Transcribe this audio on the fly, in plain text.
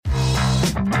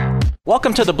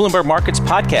Welcome to the Bloomberg Markets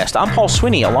Podcast. I'm Paul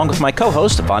Sweeney, along with my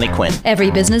co-host, Vonnie Quinn.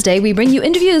 Every business day, we bring you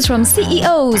interviews from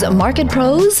CEOs, market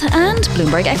pros, and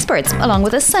Bloomberg experts, along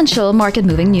with essential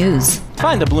market-moving news.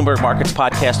 Find the Bloomberg Markets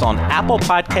Podcast on Apple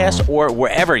Podcasts or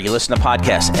wherever you listen to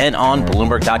podcasts and on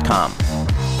Bloomberg.com.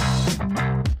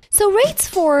 So rates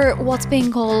for what's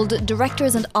being called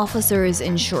directors and officers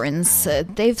insurance,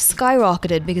 they've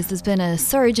skyrocketed because there's been a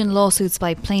surge in lawsuits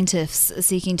by plaintiffs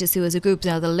seeking to sue as a group.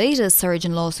 Now, the latest surge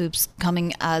in lawsuits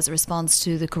coming as a response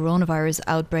to the coronavirus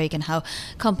outbreak and how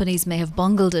companies may have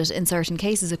bungled it in certain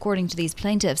cases, according to these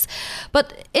plaintiffs.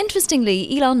 But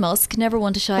interestingly, Elon Musk, never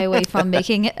one to shy away from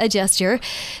making a gesture,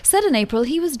 said in April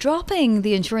he was dropping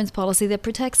the insurance policy that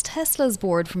protects Tesla's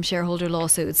board from shareholder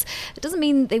lawsuits. It doesn't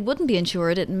mean they wouldn't be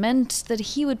insured. It meant that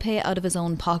he would pay out of his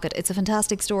own pocket. It's a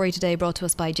fantastic story today, brought to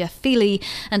us by Jeff Feeley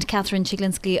and Katherine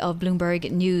Chiglinsky of Bloomberg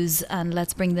News, and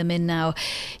let's bring them in now.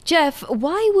 Jeff,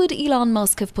 why would Elon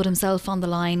Musk have put himself on the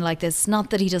line like this?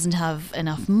 Not that he doesn't have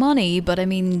enough money, but I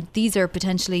mean, these are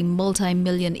potentially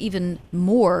multi-million, even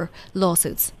more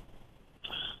lawsuits.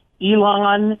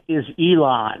 Elon is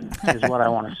what I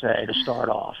want to say to start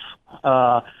off.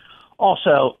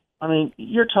 Also, I mean,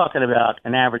 you're talking about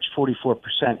an average 44%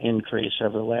 increase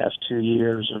over the last 2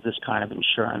 years of this kind of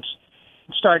insurance.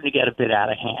 It's starting to get a bit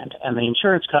out of hand. And the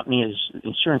insurance companies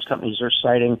are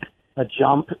citing a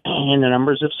jump in the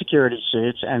numbers of security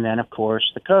suits and then, of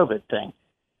course, the COVID thing,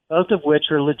 both of which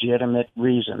are legitimate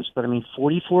reasons. But, I mean,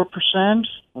 44%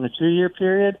 in a 2-year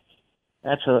period,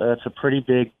 that's a pretty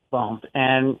big bump.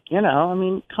 And, you know, I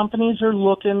mean, companies are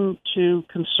looking to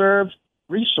conserve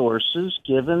resources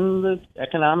given the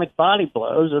economic body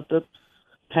blows that the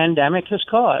pandemic has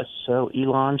caused. So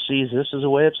Elon sees this as a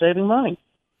way of saving money.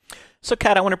 So,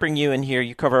 Kat, I want to bring you in here.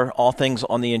 You cover all things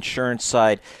on the insurance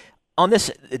side. On this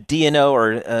D&O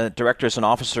or directors and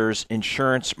officers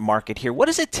insurance market here, what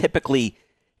does it typically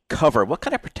cover? What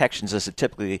kind of protections does it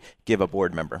typically give a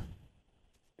board member?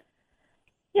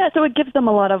 Yeah, so it gives them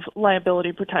a lot of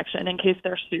liability protection in case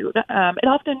they're sued. It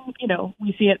often,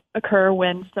 we see it occur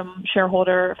when some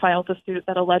shareholder files a suit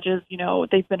that alleges,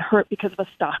 they've been hurt because of a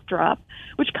stock drop,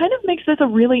 which kind of makes this a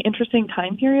really interesting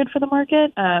time period for the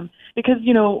market because,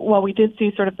 while we did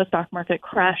see sort of the stock market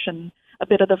crash in a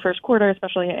bit of the first quarter,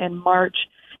 especially in March,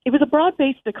 it was a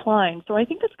broad-based decline. So I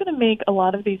think that's going to make a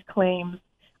lot of these claims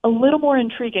a little more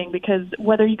intriguing because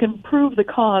whether you can prove the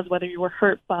cause, whether you were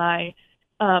hurt by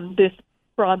this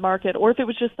broad market, or if it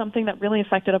was just something that really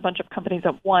affected a bunch of companies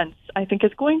at once, I think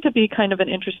is going to be kind of an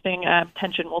interesting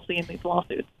tension we'll see in these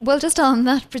lawsuits. Well, just on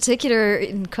that particular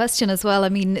question as well, I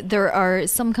mean, there are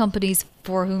some companies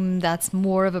for whom that's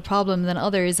more of a problem than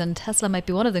others, and Tesla might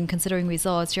be one of them, considering we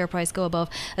saw its share price go above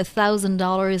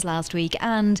 $1,000 last week.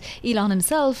 And Elon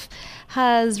himself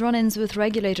has run-ins with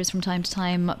regulators from time to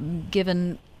time,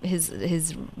 given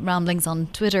his ramblings on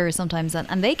Twitter sometimes,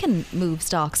 and they can move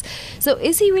stocks. So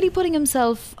is he really putting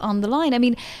himself on the line? I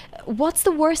mean, what's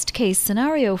the worst case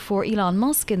scenario for Elon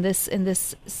Musk in this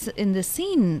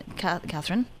scene,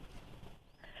 Katherine?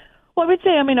 Well, I would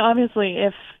say, obviously,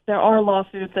 if there are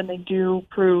lawsuits and they do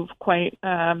prove quite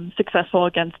successful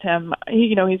against him,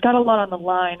 he's got a lot on the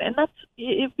line, and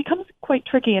it becomes quite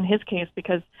tricky in his case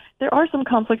because there are some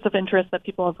conflicts of interest that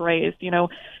people have raised.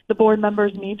 The board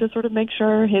members need to sort of make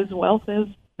sure his wealth is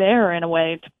there in a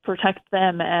way to protect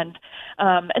them, and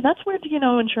that's where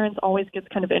D&O insurance always gets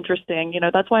kind of interesting.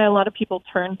 That's why a lot of people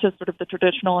turn to sort of the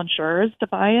traditional insurers to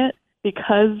buy it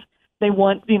because they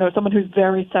want, someone who's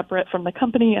very separate from the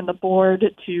company and the board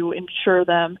to insure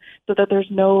them so that there's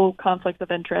no conflict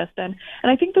of interest. And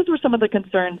I think those were some of the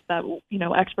concerns that,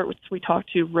 experts we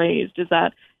talked to raised, is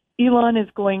that Elon is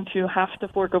going to have to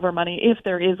fork over money if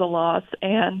there is a loss.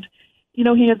 And,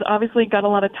 he has obviously got a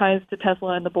lot of ties to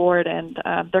Tesla and the board, and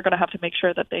they're going to have to make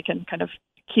sure that they can kind of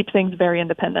keep things very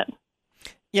independent.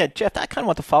 Yeah, Jeff, I kind of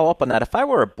want to follow up on that. If I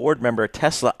were a board member at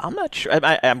Tesla, I'm not sure.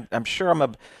 I'm sure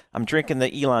I'm drinking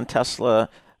the Elon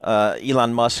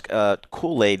Musk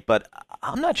Kool-Aid, but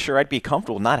I'm not sure I'd be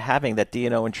comfortable not having that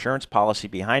D&O insurance policy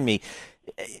behind me.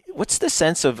 What's the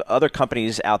sense of other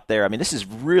companies out there? I mean, this is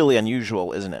really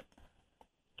unusual, isn't it?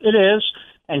 It is.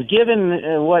 And given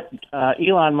what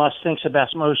Elon Musk thinks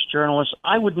about most journalists,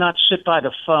 I would not sit by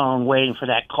the phone waiting for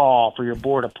that call for your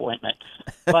board appointment.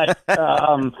 But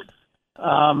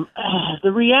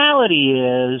the reality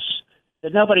is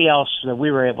that nobody else that we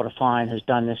were able to find has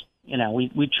done this.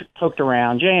 We poked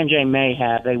around. J&J may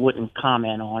have. They wouldn't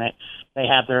comment on it. They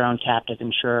have their own captive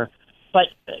insurer. But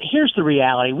here's the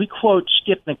reality. We quote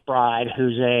Skip McBride,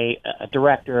 who's a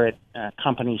director at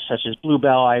companies such as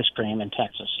Bluebell Ice Cream in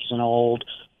Texas. He's an old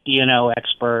D&O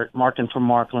expert, Martin from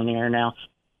Mark Lanier now.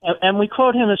 And we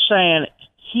quote him as saying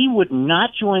he would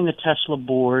not join the Tesla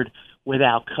board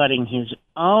without cutting his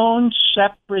own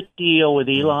separate deal with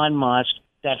Elon Musk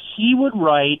that he would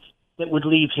write that would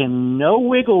leave him no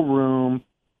wiggle room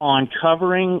on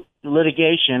covering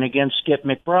litigation against Skip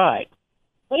McBride.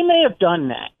 They may have done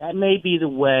that. That may be the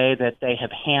way that they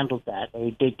have handled that.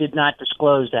 They did not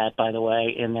disclose that, by the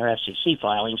way, in their SEC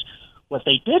filings. What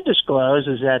they did disclose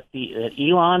is that that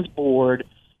Elon's board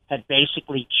had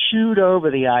basically chewed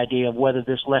over the idea of whether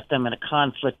this left them in a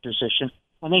conflict position,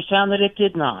 and they found that it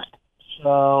did not.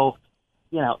 So,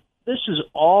 this is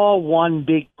all one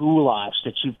big goulash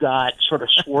that you've got sort of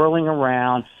swirling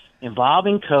around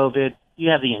involving COVID. You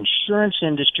have the insurance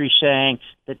industry saying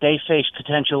that they face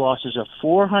potential losses of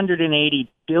 $480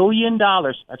 billion,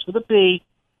 that's with a B,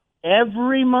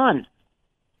 every month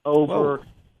over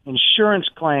insurance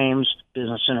claims,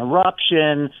 business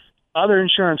interruption, other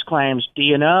insurance claims,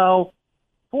 D&O,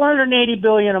 $480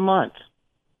 billion a month.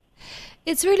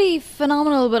 It's really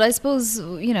phenomenal, but I suppose,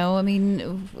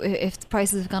 if the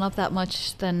prices have gone up that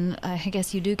much, then I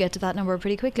guess you do get to that number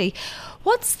pretty quickly.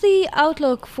 What's the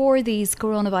outlook for these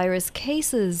coronavirus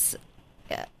cases,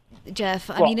 Jeff?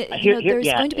 There's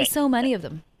going to be so many of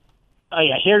them. Oh,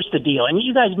 yeah, here's the deal. And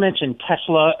you guys mentioned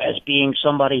Tesla as being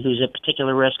somebody who's at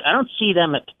particular risk. I don't see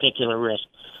them at particular risk.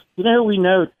 We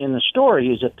note in the story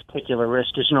who's at particular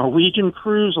risk is Norwegian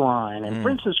Cruise Line and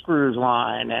Princess Cruise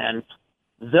Line, and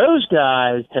those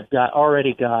guys have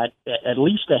already got at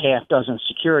least a half dozen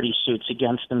security suits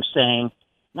against them, saying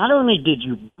not only did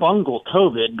you bungle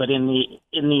COVID, but in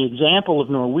the example of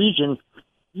Norwegian,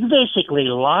 you basically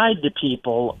lied to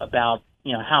people about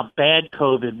how bad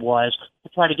COVID was to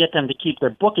try to get them to keep their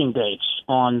booking dates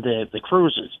on the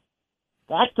cruises.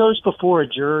 That goes before a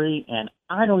jury, and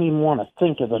I don't even want to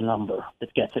think of a number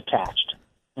that gets attached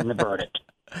in the verdict.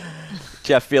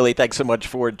 Jeff Feeley, thanks so much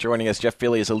for joining us. Jeff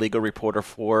Feeley is a legal reporter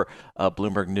for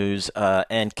Bloomberg News,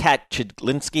 and Katherine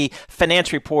Chiglinsky,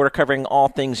 finance reporter covering all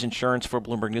things insurance for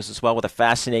Bloomberg News as well, with a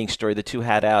fascinating story the two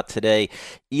had out today.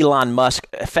 Elon Musk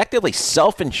effectively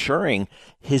self-insuring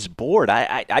his board.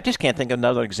 I just can't think of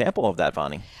another example of that,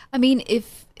 Vonnie. I mean,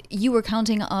 if you were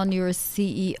counting on your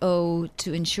CEO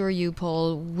to insure you,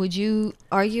 Paul, would you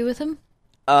argue with him?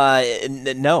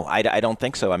 No, I don't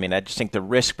think so. I mean, I just think the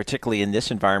risk, particularly in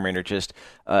this environment, are just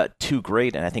too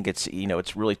great, and I think it's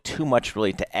really too much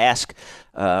really to ask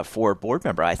for a board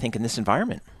member, I think, in this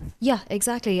environment. Yeah,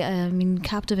 exactly. I mean,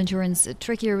 captive insurance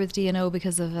trickier with D&O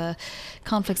because of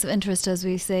conflicts of interest, as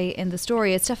we say in the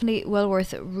story. It's definitely well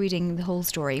worth reading the whole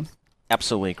story.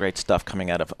 Absolutely great stuff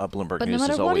coming out of Bloomberg but News. But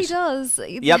no matter what he does,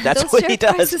 that's those what share he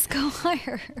does. Prices go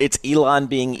higher. It's Elon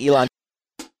being Elon.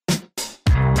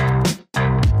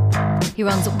 He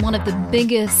runs one of the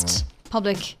biggest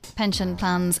public pension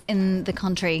plans in the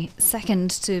country,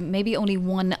 second to maybe only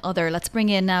one other. Let's bring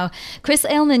in now Chris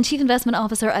Ailman, Chief Investment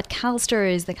Officer at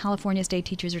CalSTERS, the California State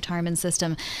Teachers Retirement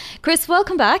System. Chris,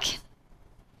 welcome back.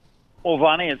 Well,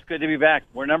 Vonnie, it's good to be back.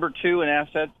 We're number 2 in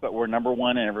assets, but we're number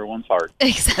 1 in everyone's heart.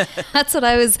 That's what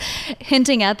I was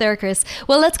hinting at there, Chris.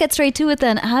 Well, let's get straight to it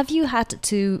then. Have you had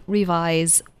to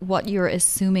revise what you're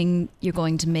assuming you're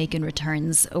going to make in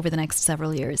returns over the next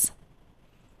several years?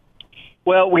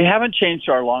 Well, we haven't changed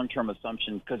our long-term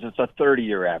assumption because it's a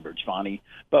 30-year average, Vonnie.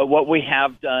 But what we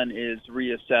have done is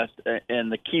reassessed,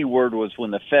 and the key word was when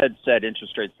the Fed said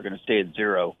interest rates are going to stay at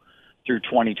 0 through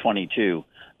 2022.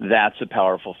 That's a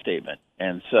powerful statement.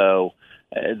 And so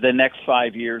the next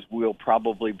 5 years will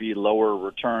probably be lower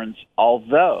returns,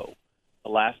 although the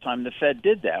last time the Fed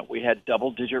did that, we had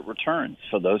double-digit returns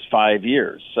for those 5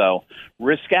 years. So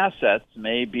risk assets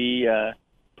may be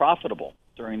profitable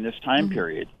during this time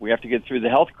period. We have to get through the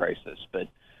health crisis, but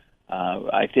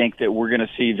I think that we're going to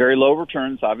see very low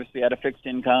returns, obviously out of fixed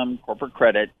income, corporate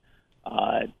credit,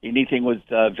 anything with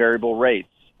variable rates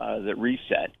that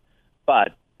reset.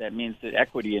 But that means that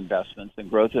equity investments and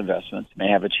growth investments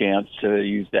may have a chance to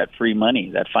use that free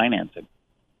money, that financing.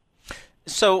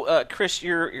 So, Chris,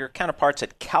 your counterparts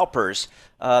at CalPERS,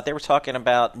 they were talking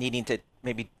about needing to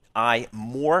maybe eye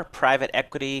more private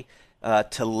equity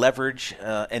to leverage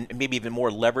and maybe even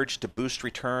more leverage to boost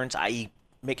returns, i.e.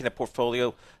 making the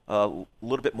portfolio a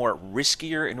little bit more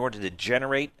riskier in order to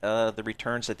generate the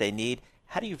returns that they need.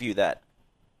 How do you view that?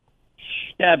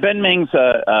 Yeah, Ben Ming's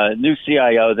a new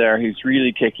CIO there. He's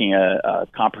really taking a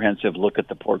comprehensive look at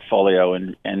the portfolio,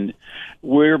 and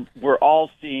we're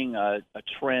all seeing a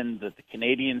trend that the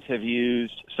Canadians have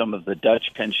used, some of the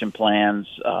Dutch pension plans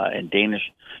and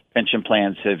Danish pension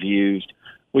plans have used,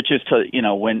 which is to,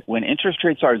 when interest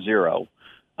rates are 0,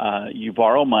 you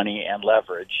borrow money and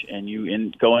leverage, and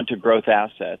you go into growth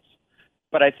assets.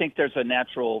 But I think there's a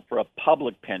natural, for a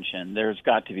public pension, there's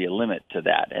got to be a limit to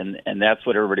that. And that's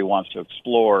what everybody wants to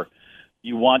explore.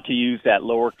 You want to use that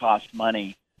lower cost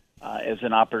money as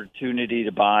an opportunity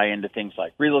to buy into things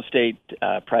like real estate.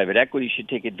 Private equity should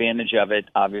take advantage of it,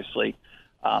 obviously,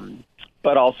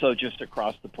 but also just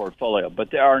across the portfolio.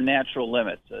 But there are natural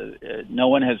limits. No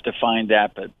one has defined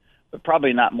that, but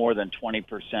probably not more than 20%,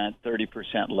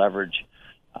 30% leverage.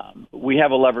 We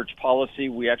have a leverage policy.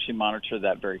 We actually monitor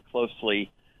that very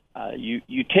closely.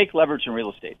 You take leverage in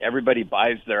real estate. Everybody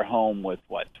buys their home with,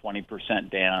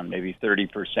 20% down, maybe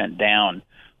 30% down.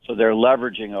 So they're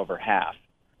leveraging over half.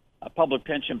 A public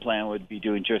pension plan would be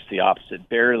doing just the opposite,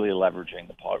 barely leveraging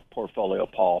the portfolio,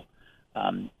 Paul.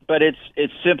 But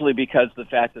it's simply because the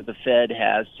fact that the Fed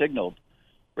has signaled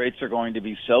rates are going to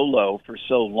be so low for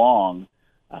so long.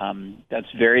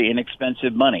 That's very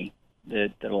inexpensive money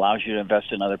that allows you to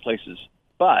invest in other places,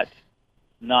 but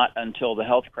not until the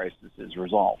health crisis is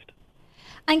resolved.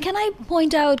 And can I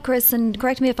point out, Chris, and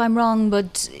correct me if I'm wrong,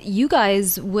 but you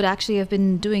guys would actually have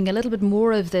been doing a little bit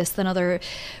more of this than other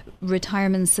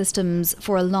retirement systems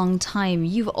for a long time.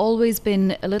 You've always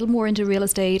been a little more into real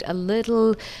estate, a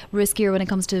little riskier when it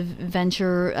comes to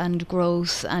venture and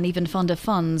growth and even fund of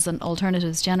funds and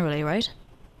alternatives generally, right?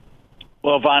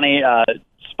 Well, Vonnie,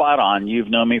 spot on. You've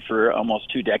known me for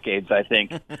almost 2 decades, I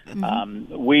think.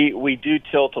 We do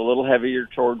tilt a little heavier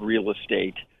toward real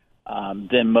estate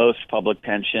than most public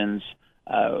pensions.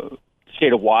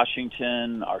 State of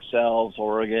Washington, ourselves,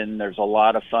 Oregon, there's a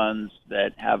lot of funds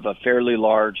that have a fairly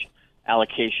large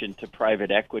allocation to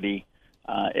private equity.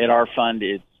 At our fund,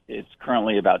 it's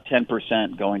currently about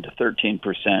 10% going to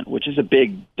 13%, which is a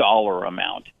big dollar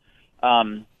amount.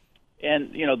 And,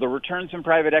 the returns in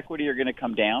private equity are going to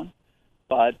come down,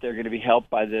 but they're going to be helped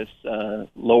by this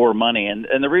lower money.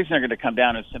 And the reason they're going to come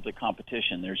down is simply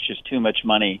competition. There's just too much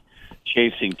money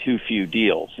chasing too few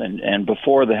deals. And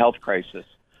before the health crisis,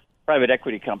 private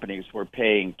equity companies were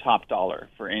paying top dollar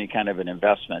for any kind of an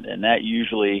investment, and that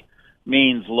usually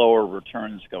means lower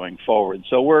returns going forward.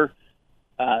 So we're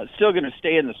still going to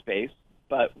stay in the space,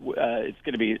 but it's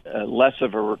going to be less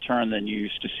of a return than you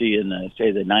used to see in, the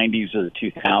 90s or the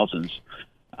 2000s.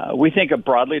 We think a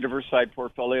broadly diversified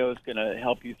portfolio is going to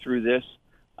help you through this.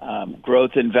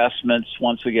 Growth investments,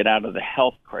 once we get out of the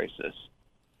health crisis,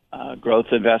 growth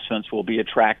investments will be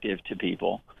attractive to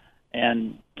people.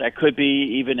 And that could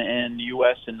be even in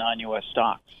U.S. and non-U.S.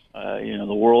 stocks. The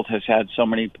world has had so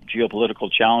many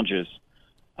geopolitical challenges.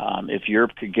 If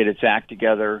Europe could get its act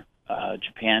together,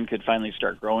 Japan could finally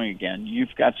start growing again.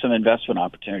 You've got some investment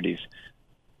opportunities.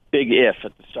 Big if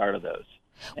at the start of those.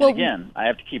 And again, I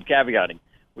have to keep caveating.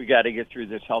 We got to get through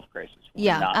this health crisis.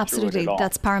 Yeah, absolutely.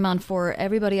 That's paramount for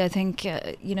everybody, I think,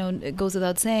 it goes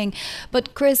without saying.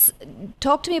 But Chris,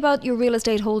 talk to me about your real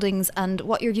estate holdings and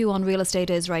what your view on real estate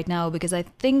is right now, because I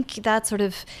think that sort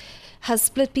of has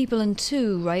split people in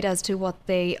two, right, as to what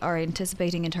they are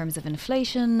anticipating in terms of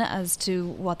inflation, as to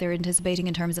what they're anticipating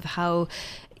in terms of how,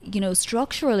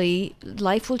 structurally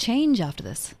life will change after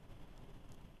this.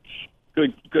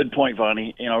 Good point,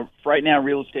 Vonnie. Right now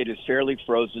real estate is fairly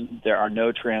frozen. There are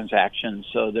no transactions,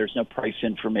 so there's no price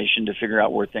information to figure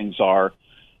out where things are.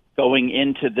 Going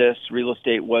into this, real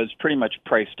estate was pretty much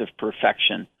priced to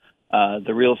perfection.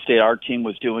 The real estate our team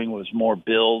was doing was more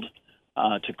build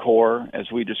to core,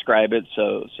 as we describe it.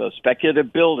 So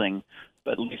speculative building,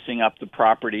 but leasing up the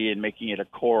property and making it a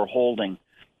core holding.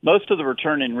 Most of the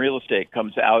return in real estate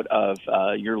comes out of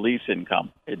your lease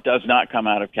income. It does not come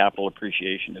out of capital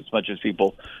appreciation. As much as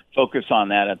people focus on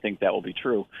that, I think that will be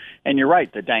true. And you're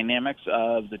right, the dynamics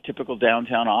of the typical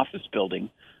downtown office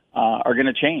building are going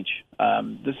to change.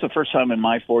 This is the first time in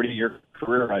my 40-year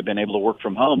career I've been able to work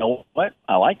from home. You know what?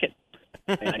 I like it.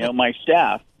 And I know my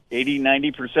staff,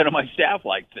 80-90% of my staff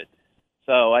likes it.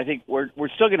 So I think we're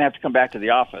still going to have to come back to the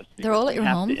office. They're all at your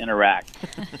home. To interact.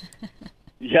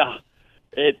 Yeah.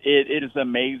 It is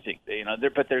amazing,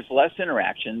 but there's less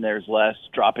interaction. There's less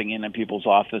dropping in people's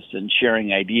office and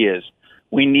sharing ideas.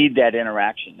 We need that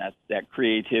interaction, that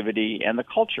creativity and the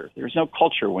culture. There's no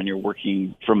culture when you're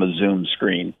working from a Zoom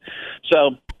screen.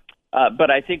 So, but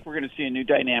I think we're going to see a new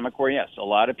dynamic where, yes, a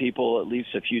lot of people, at least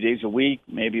a few days a week,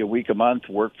 maybe a week a month,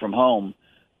 work from home.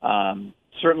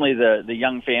 Certainly the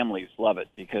young families love it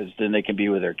because then they can be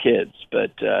with their kids.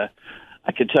 But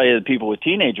I can tell you that people with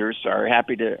teenagers are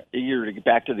eager to get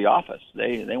back to the office.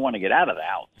 They want to get out of the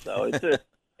house. So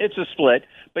it's a split.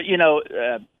 But,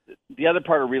 the other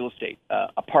part of real estate,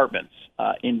 apartments,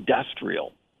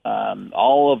 industrial,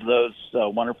 all of those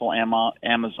wonderful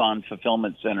Amazon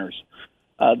fulfillment centers,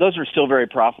 those are still very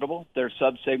profitable. There are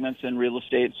subsegments in real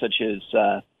estate such as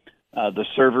the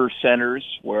server centers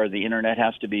where the internet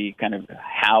has to be kind of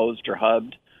housed or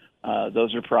hubbed.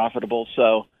 Those are profitable.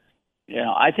 So,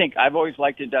 I think I've always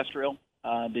liked industrial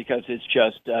because it's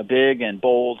just big and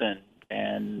bold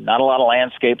and not a lot of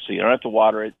landscape, so you don't have to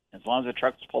water it. As long as the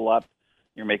trucks pull up,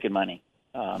 you're making money.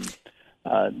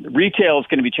 Retail is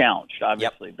going to be challenged,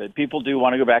 obviously, but people do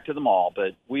want to go back to the mall.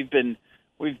 But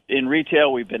in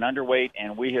retail, we've been underweight,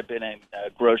 and we have been in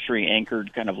grocery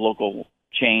anchored kind of local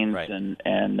chains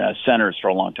and centers for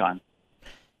a long time.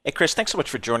 Hey, Chris, thanks so much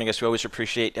for joining us. We always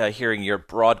appreciate hearing your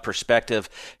broad perspective.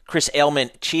 Chris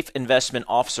Ailman, Chief Investment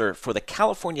Officer for the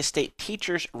California State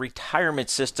Teachers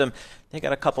Retirement System. They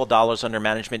got a couple of dollars under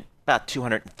management, about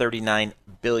 $239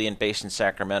 billion based in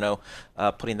Sacramento,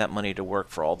 putting that money to work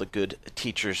for all the good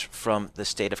teachers from the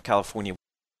state of California.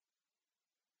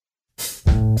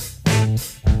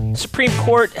 Supreme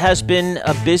Court has been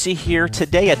busy here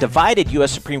today. A divided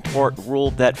U.S. Supreme Court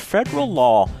ruled that federal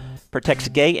law protects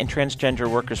gay and transgender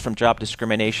workers from job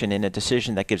discrimination in a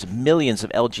decision that gives millions of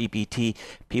LGBT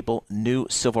people new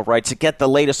civil rights. To get the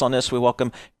latest on this, we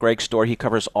welcome Greg Stohr. He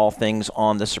covers all things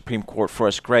on the Supreme Court for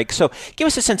us. Greg, so give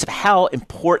us a sense of how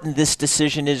important this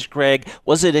decision is, Greg.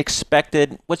 Was it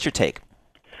expected? What's your take?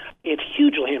 It's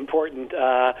hugely important.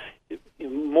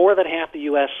 More than half the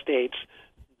U.S. states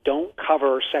don't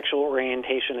cover sexual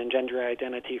orientation and gender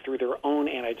identity through their own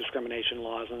anti-discrimination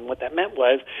laws. And what that meant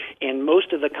was, in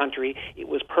most of the country, it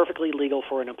was perfectly legal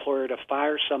for an employer to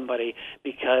fire somebody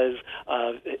because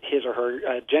of his or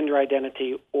her gender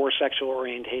identity or sexual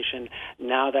orientation.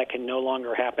 Now that can no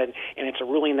longer happen, and it's a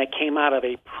ruling that came out of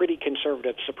a pretty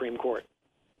conservative Supreme Court.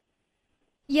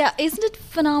 Yeah, isn't it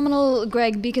phenomenal,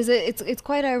 Greg? Because it's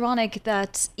quite ironic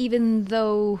that even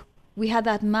though we had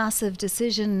that massive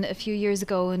decision a few years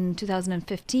ago in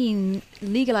 2015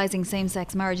 legalizing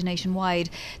same-sex marriage nationwide,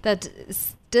 that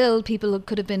still people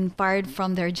could have been fired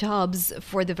from their jobs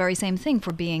for the very same thing,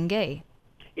 for being gay.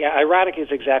 Yeah, ironic is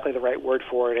exactly the right word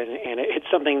for it, and it's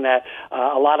something that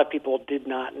a lot of people did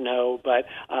not know, but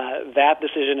that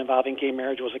decision involving gay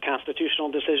marriage was a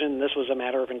constitutional decision. This was a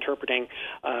matter of interpreting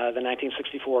the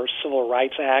 1964 Civil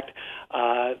Rights Act.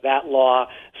 That law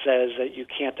says that you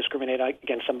can't discriminate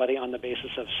against somebody on the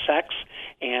basis of sex,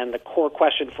 and the core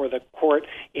question for the court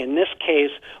in this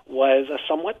case was a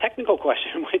somewhat technical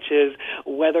question, which is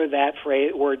whether that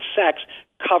word sex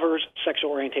covers sexual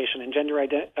orientation and gender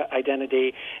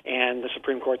identity, and the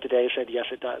Supreme Court today said yes,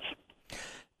 it does.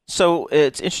 So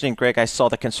it's interesting, Greg. I saw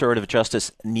the conservative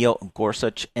Justice Neil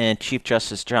Gorsuch and Chief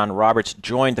Justice John Roberts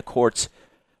joined the court's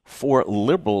 4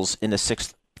 liberals in the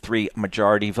 6-3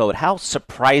 majority vote. How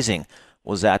surprising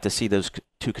was that to see those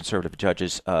 2 conservative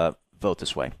judges vote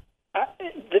this way?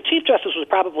 The Chief Justice was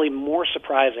probably more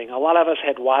surprising. A lot of us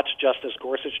had watched Justice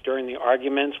Gorsuch during the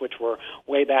arguments, which were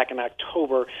way back in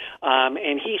October,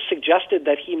 and he suggested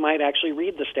that he might actually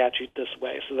read the statute this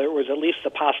way. So there was at least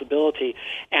the possibility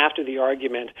after the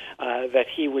argument that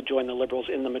he would join the liberals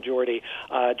in the majority.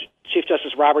 Chief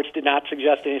Justice Roberts did not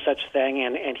suggest any such thing,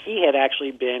 and he had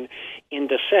actually been in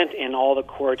dissent in all the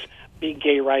court's big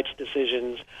gay rights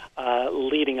decisions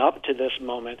leading up to this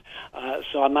moment.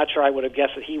 So I'm not sure I would have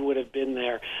guessed that he would have been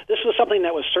there. This was something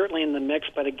that was certainly in the mix,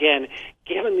 but again,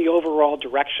 given the overall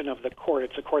direction of the court,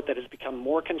 it's a court that has become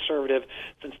more conservative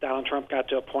since Donald Trump got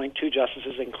to appoint 2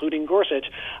 justices, including Gorsuch.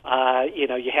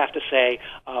 You have to say,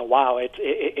 wow,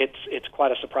 it's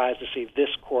quite a surprise to see this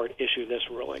court issue this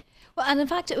ruling. Well, and in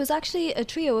fact, it was actually a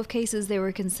trio of cases they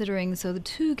were considering. So the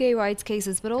 2 gay rights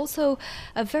cases, but also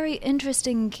a very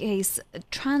interesting case, a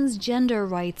transgender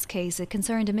rights case. It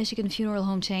concerned a Michigan funeral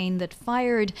home chain that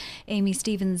fired Amy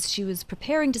Stevens. She was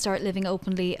preparing to start living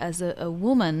openly as a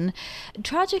woman.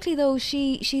 Tragically, though,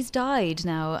 she's died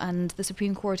now, and the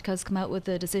Supreme Court has come out with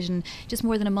a decision just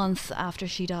more than a month after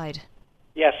she died.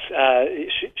 Yes,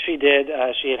 she did.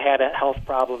 She had health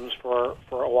problems for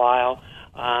a while.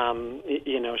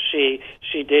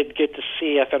 She did get to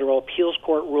see a federal appeals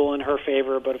court rule in her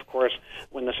favor, but of course,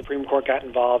 when the Supreme Court got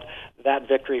involved, that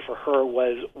victory for her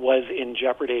was in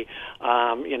jeopardy.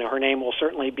 Her name will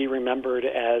certainly be remembered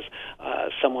as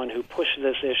someone who pushed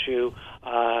this issue,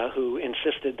 who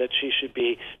insisted that she should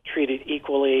be treated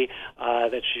equally,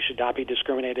 that she should not be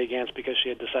discriminated against because she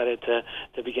had decided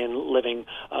to begin living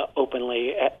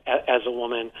openly as a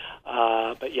woman.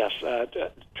 But yes,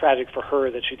 tragic for her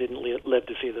that she didn't live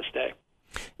to see this day.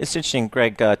 It's interesting,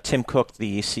 Greg. Tim Cook,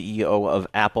 the CEO of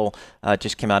Apple,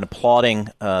 just came out applauding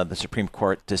the Supreme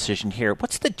Court decision here.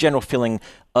 What's the general feeling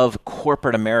of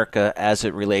corporate America as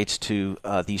it relates to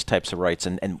these types of rights,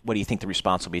 and what do you think the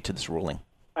response will be to this ruling?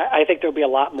 I think there'll be a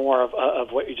lot more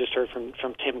of what you just heard from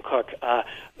Tim Cook.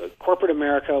 Corporate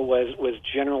America was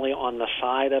generally on the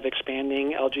side of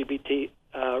expanding LGBT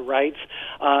rights,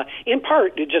 in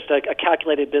part just a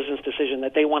calculated business decision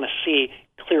that they want to see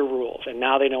clear rules, and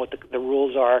now they know what the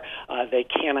rules are. They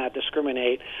cannot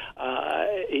discriminate,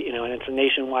 and it's a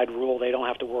nationwide rule. They don't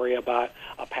have to worry about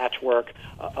a patchwork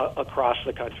across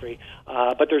the country.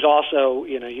 But there's also,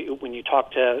 when you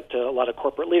talk to a lot of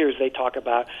corporate leaders, they talk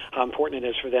about how important it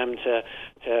is for them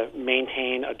to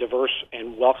maintain a diverse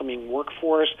and welcoming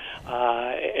workforce,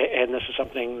 and this is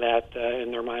something that, in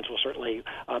their minds, will certainly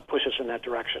push us in that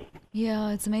direction.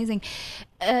 Yeah, it's amazing.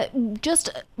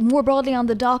 Just more broadly on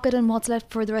the docket and what's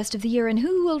left for the rest of the year, and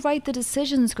who will write the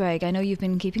decisions, Greg? I know you've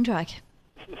been keeping track.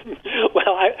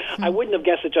 Well, I wouldn't have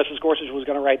guessed that Justice Gorsuch was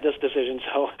going to write this decision,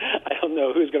 so I don't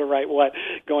know who's going to write what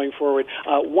going forward.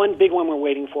 One big one we're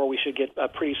waiting for, we should get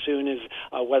pretty soon, is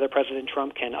whether President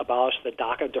Trump can abolish the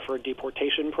DACA deferred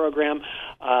deportation program.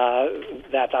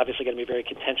 That's obviously going to be very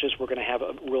contentious. We're going to have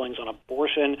rulings on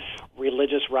abortion,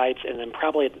 religious rights, and then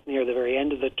probably near the very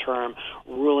end of the term,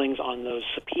 rulings on those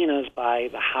subpoenas by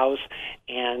the House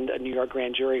and a New York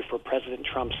grand jury for President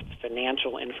Trump's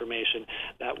financial information.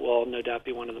 That will no doubt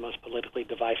be one of the most politically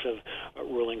divisive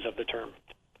rulings of the term.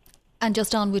 And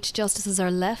just on which justices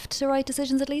are left to write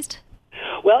decisions, at least?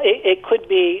 Well, it could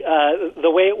be the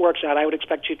way it works out. I would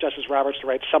expect Chief Justice Roberts to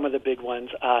write some of the big ones.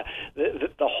 The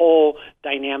whole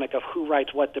dynamic of who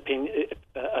writes what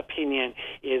opinion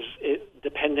is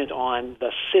dependent on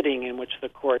the sitting in which the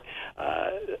court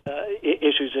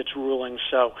issues its ruling.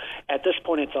 So at this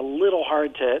point, it's a little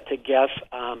hard to guess.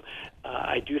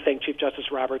 I do think Chief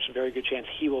Justice Roberts, a very good chance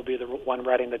he will be the one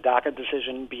writing the DACA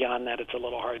decision. Beyond that, it's a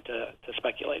little hard to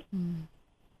speculate.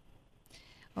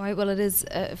 All right, well, it is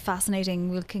fascinating.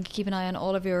 We'll keep an eye on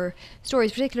all of your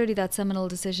stories, particularly that seminal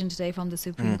decision today from the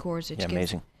Supreme Court, which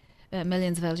gives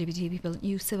millions of LGBT people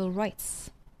new civil rights.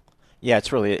 Yeah,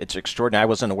 it's extraordinary. I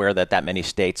wasn't aware that many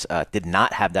states did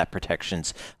not have that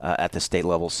protections at the state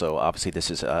level. So obviously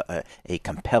this is a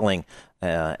compelling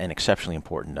and exceptionally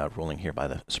important ruling here by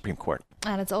the Supreme Court.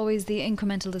 And it's always the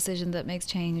incremental decision that makes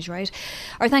change, right?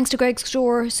 Our thanks to Greg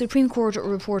Stohr, Supreme Court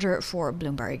reporter for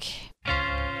Bloomberg.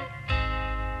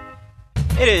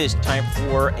 It is time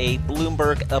for a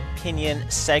Bloomberg Opinion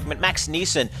segment. Max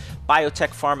Nisen, biotech,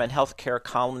 pharma, and healthcare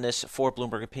columnist for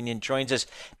Bloomberg Opinion, joins us.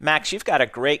 Max, you've got a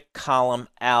great column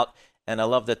out, and I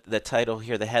love the title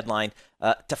here, the headline,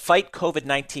 To Fight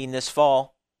COVID-19 This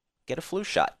Fall, Get a Flu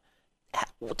Shot.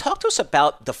 Talk to us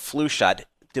about the flu shot.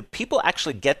 Do people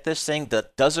actually get this thing?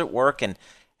 Does it work? And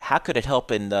how could it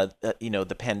help in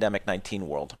the pandemic 19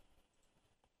 world?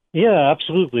 Yeah,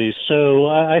 absolutely. So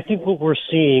I think what we're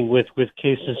seeing with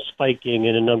cases spiking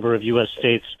in a number of U.S.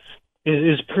 states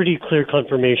is pretty clear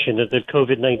confirmation that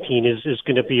COVID-19 is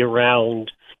going to be around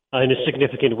in a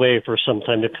significant way for some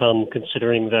time to come,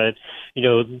 considering that,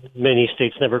 many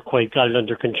states never quite got it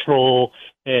under control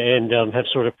and have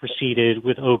sort of proceeded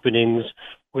with openings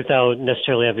without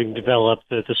necessarily having developed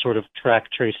the sort of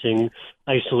track tracing,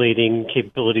 isolating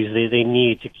capabilities they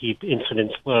need to keep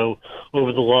incidence low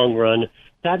over the long run.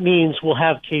 That means we'll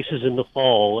have cases in the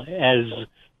fall as,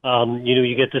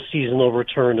 you get the seasonal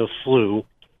return of flu.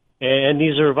 And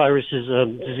these are viruses,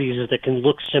 diseases that can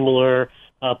look similar,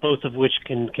 both of which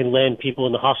can land people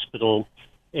in the hospital.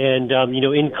 And,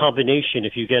 in combination,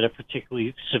 if you get a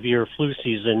particularly severe flu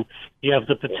season, you have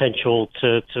the potential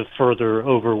to further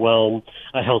overwhelm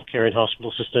healthcare and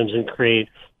hospital systems and create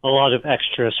a lot of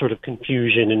extra sort of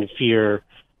confusion and fear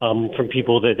from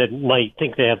people that might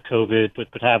think they have COVID but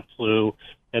have flu,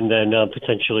 and then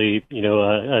potentially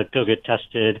go get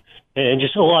tested, and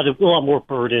just a lot more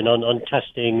burden on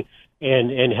testing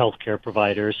and healthcare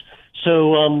providers.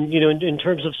 So in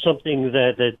terms of something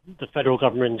that the federal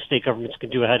government and state governments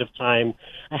can do ahead of time,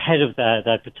 ahead of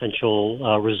that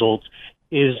potential result,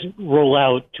 is roll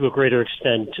out to a greater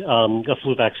extent a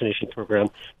flu vaccination program,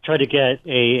 try to get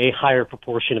a higher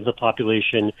proportion of the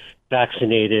population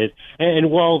vaccinated. And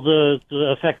while the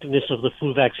effectiveness of the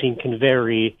flu vaccine can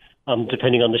vary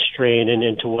depending on the strain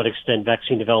and to what extent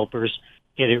vaccine developers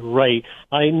get it right,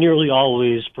 I nearly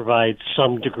always provide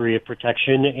some degree of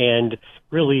protection, and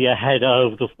really ahead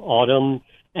of the autumn,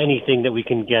 anything that we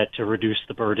can get to reduce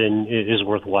the burden is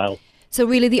worthwhile. So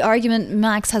really the argument,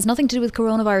 Max, has nothing to do with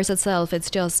coronavirus itself. It's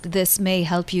just this may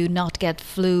help you not get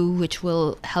flu, which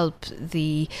will help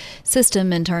the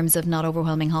system in terms of not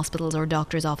overwhelming hospitals or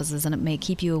doctors' offices, and it may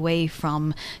keep you away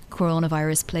from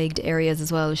coronavirus-plagued areas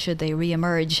as well, should they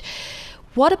re-emerge.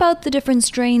 What about the different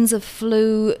strains of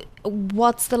flu?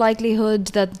 What's the likelihood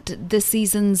that this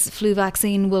season's flu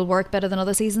vaccine will work better than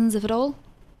other seasons, if at all?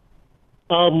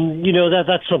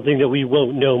 That's something that we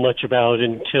won't know much about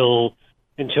until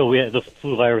the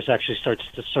flu virus actually starts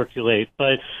to circulate.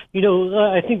 But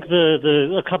I think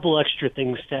a couple extra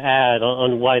things to add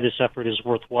on why this effort is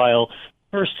worthwhile.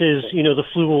 First is, the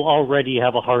flu will already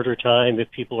have a harder time if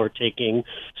people are taking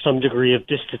some degree of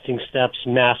distancing steps,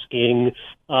 masking,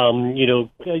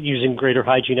 using greater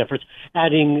hygiene efforts,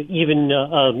 adding even,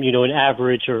 an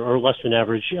average or less than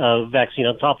average vaccine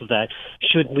on top of that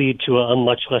should lead to a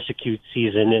much less acute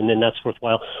season, and then that's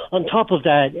worthwhile. On top of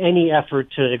that, any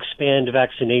effort to expand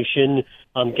vaccination,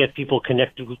 get people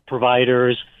connected with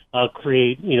providers,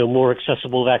 create, more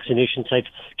accessible vaccination sites,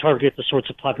 target the sorts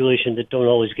of population that don't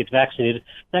always get vaccinated,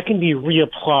 that can be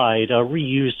reapplied,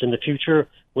 reused in the future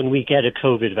when we get a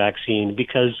COVID vaccine,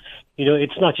 because,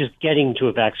 it's not just getting to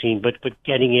a vaccine, but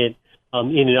getting it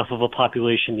in enough of a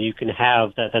population that you can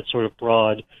have that sort of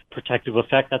broad protective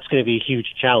effect. That's going to be a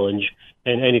huge challenge,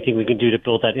 and anything we can do to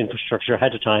build that infrastructure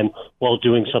ahead of time while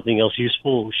doing something else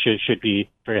useful should be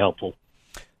very helpful.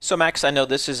 So, Max, I know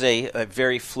this is a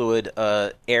very fluid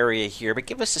area here, but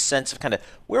give us a sense of kind of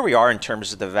where we are in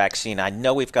terms of the vaccine. I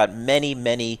know we've got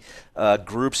many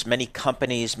groups, many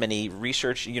companies, many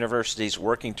research universities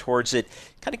working towards it.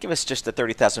 Kind of give us just a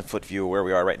 30,000-foot view of where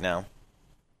we are right now.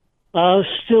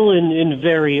 Still in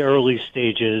very early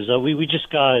stages. We just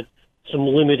got some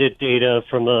limited data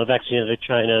from a vaccine out of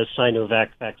China, Sinovac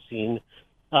vaccine.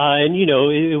 And,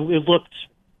 it looked,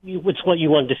 it's what you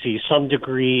wanted to see, some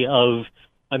degree of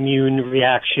immune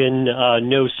reaction,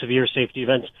 no severe safety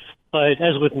events. But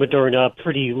as with Moderna,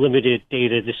 pretty limited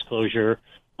data disclosure.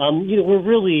 We're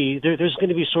really, there's going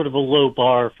to be sort of a low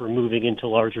bar for moving into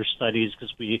larger studies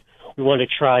because we want to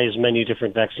try as many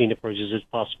different vaccine approaches as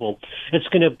possible. It's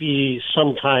going to be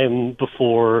some time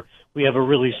before we have a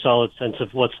really solid sense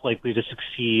of what's likely to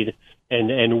succeed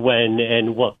and when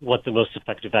and what the most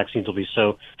effective vaccines will be.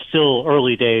 So still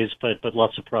early days, but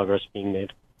lots of progress being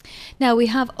made. Now, we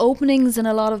have openings in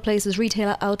a lot of places.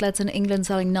 Retail outlets in England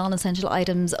selling non-essential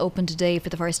items open today for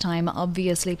the first time.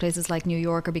 Obviously, places like New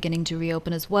York are beginning to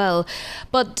reopen as well.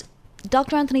 But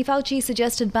Dr. Anthony Fauci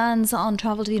suggested bans on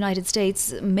travel to the United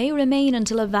States may remain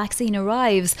until a vaccine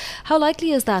arrives. How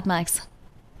likely is that, Max?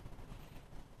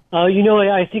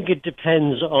 I think it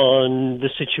depends on the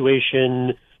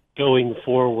situation going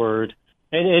forward.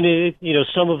 And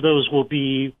some of those will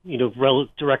be,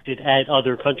 directed at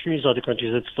other countries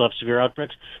that still have severe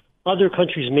outbreaks. Other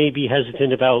countries may be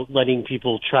hesitant about letting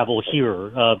people travel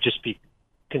here,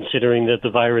 considering that the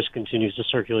virus continues to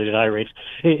circulate at high rates.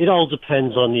 It all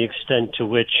depends on the extent to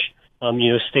which,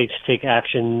 states take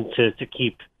action to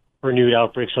keep renewed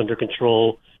outbreaks under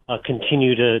control,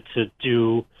 continue to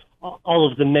do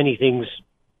all of the many things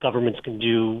governments can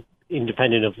do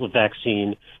independent of the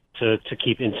vaccine to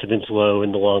keep incidence low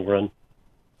in the long run.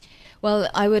 Well,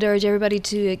 I would urge everybody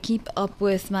to keep up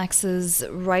with Max's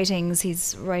writings.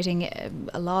 He's writing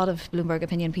a lot of Bloomberg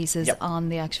Opinion pieces on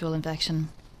the actual infection.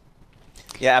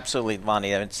 Yeah, absolutely,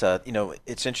 Vonnie. It's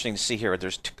it's interesting to see here.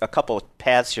 There's a couple of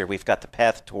paths here. We've got the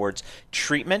path towards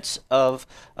treatments of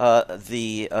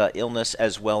the illness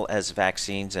as well as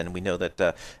vaccines, and we know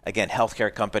that again,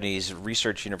 healthcare companies,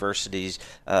 research universities,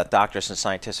 doctors and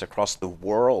scientists across the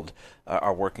world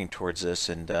are working towards this,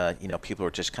 and people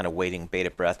are just kind of waiting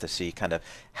bated breath to see kind of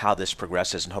how this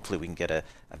progresses, and hopefully we can get a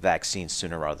vaccine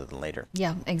sooner rather than later.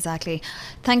 Yeah, exactly.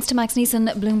 Thanks to Max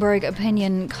Nisen, Bloomberg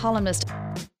Opinion columnist.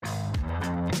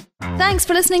 Thanks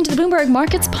for listening to the Bloomberg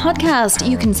Markets podcast.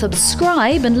 You can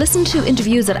subscribe and listen to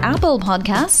interviews at Apple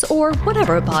Podcasts or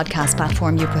whatever podcast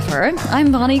platform you prefer.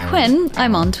 I'm Vonnie Quinn.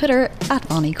 I'm on Twitter at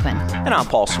Vonnie Quinn. And I'm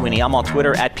Paul Sweeney. I'm on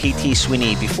Twitter at PT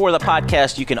Sweeney. Before the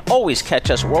podcast, you can always catch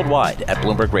us worldwide at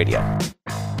Bloomberg Radio.